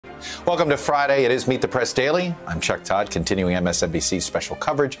Welcome to Friday. It is Meet the Press Daily. I'm Chuck Todd, continuing MSNBC's special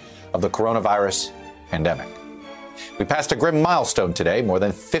coverage of the coronavirus pandemic. We passed a grim milestone today. More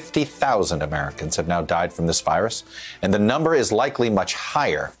than 50,000 Americans have now died from this virus, and the number is likely much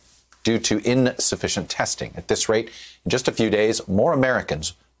higher due to insufficient testing. At this rate, in just a few days, more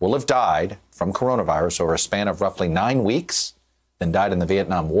Americans will have died from coronavirus over a span of roughly 9 weeks than died in the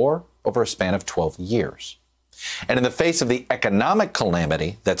Vietnam War over a span of 12 years. And in the face of the economic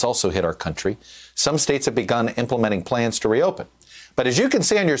calamity that's also hit our country, some states have begun implementing plans to reopen. But as you can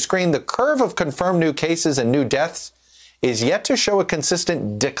see on your screen, the curve of confirmed new cases and new deaths is yet to show a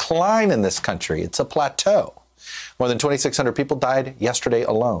consistent decline in this country. It's a plateau. More than 2,600 people died yesterday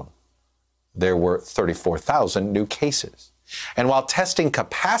alone. There were 34,000 new cases. And while testing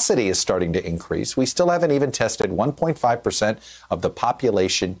capacity is starting to increase, we still haven't even tested 1.5% of the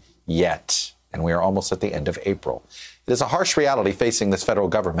population yet. And we are almost at the end of April. It is a harsh reality facing this federal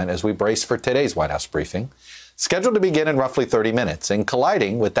government as we brace for today's White House briefing, scheduled to begin in roughly 30 minutes. And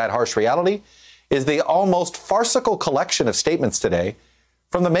colliding with that harsh reality is the almost farcical collection of statements today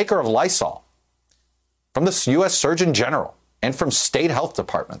from the maker of Lysol, from the U.S. Surgeon General, and from state health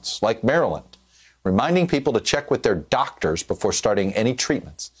departments like Maryland, reminding people to check with their doctors before starting any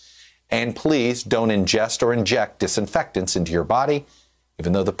treatments. And please don't ingest or inject disinfectants into your body,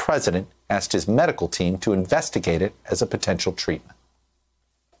 even though the president asked his medical team to investigate it as a potential treatment.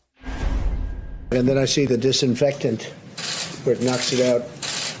 And then I see the disinfectant where it knocks it out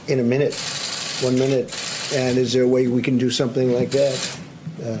in a minute, 1 minute. And is there a way we can do something like that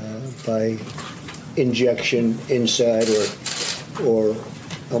by injection inside or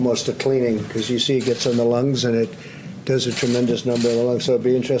almost a cleaning? Because you see it gets on the lungs and it does a tremendous number of the lungs. So it'd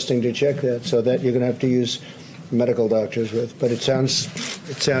be interesting to check that. So that you're going to have to use medical doctors with, but it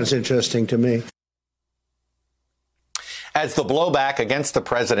sounds interesting to me. As the blowback against the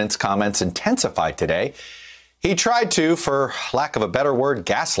president's comments intensified today, he tried to, for lack of a better word,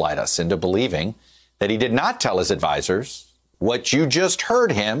 gaslight us into believing that he did not tell his advisors what you just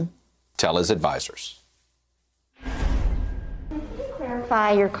heard him tell his advisors.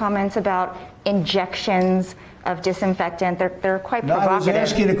 Clarify your comments about injections of disinfectant. They're quite provocative. I was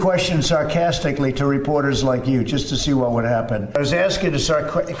asking a question sarcastically to reporters like you, just to see what would happen. I was asking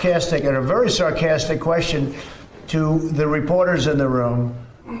a very sarcastic question to the reporters in the room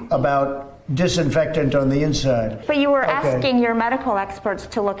about disinfectant on the inside. But you were asking your medical experts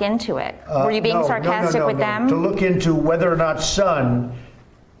to look into it. Were you being sarcastic with them? To look into whether or not sun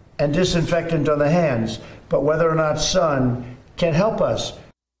and disinfectant on the hands, but whether or not sun can help us.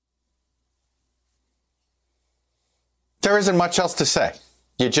 There isn't much else to say.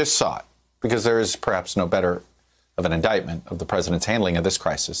 You just saw it, because there is perhaps no better of an indictment of the president's handling of this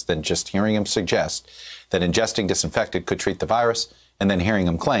crisis than just hearing him suggest that ingesting disinfectant could treat the virus, and then hearing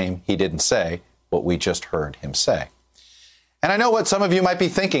him claim he didn't say what we just heard him say. And I know what some of you might be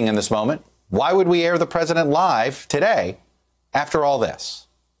thinking in this moment. Why would we air the president live today after all this?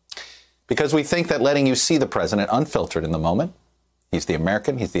 Because we think that letting you see the president unfiltered in the moment, he's the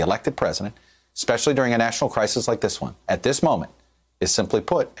American, he's the elected president, especially during a national crisis like this one, at this moment, is simply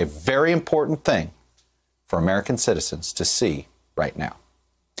put, a very important thing for American citizens to see right now.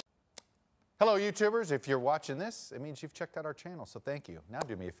 Hello, YouTubers. If you're watching this, it means you've checked out our channel, so thank you. Now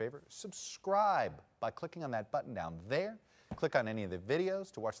do me a favor, subscribe by clicking on that button down there. Click on any of the videos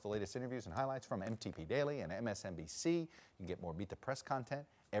to watch the latest interviews and highlights from MTP Daily and MSNBC. You can get more Meet the Press content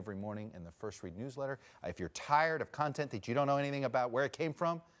every morning in the First Read newsletter. If you're tired of content that you don't know anything about where it came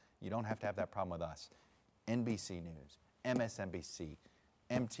from, you don't have to have that problem with us. NBC News, MSNBC,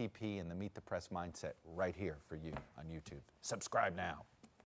 MTP, and the Meet the Press mindset right here for you on YouTube. Subscribe now.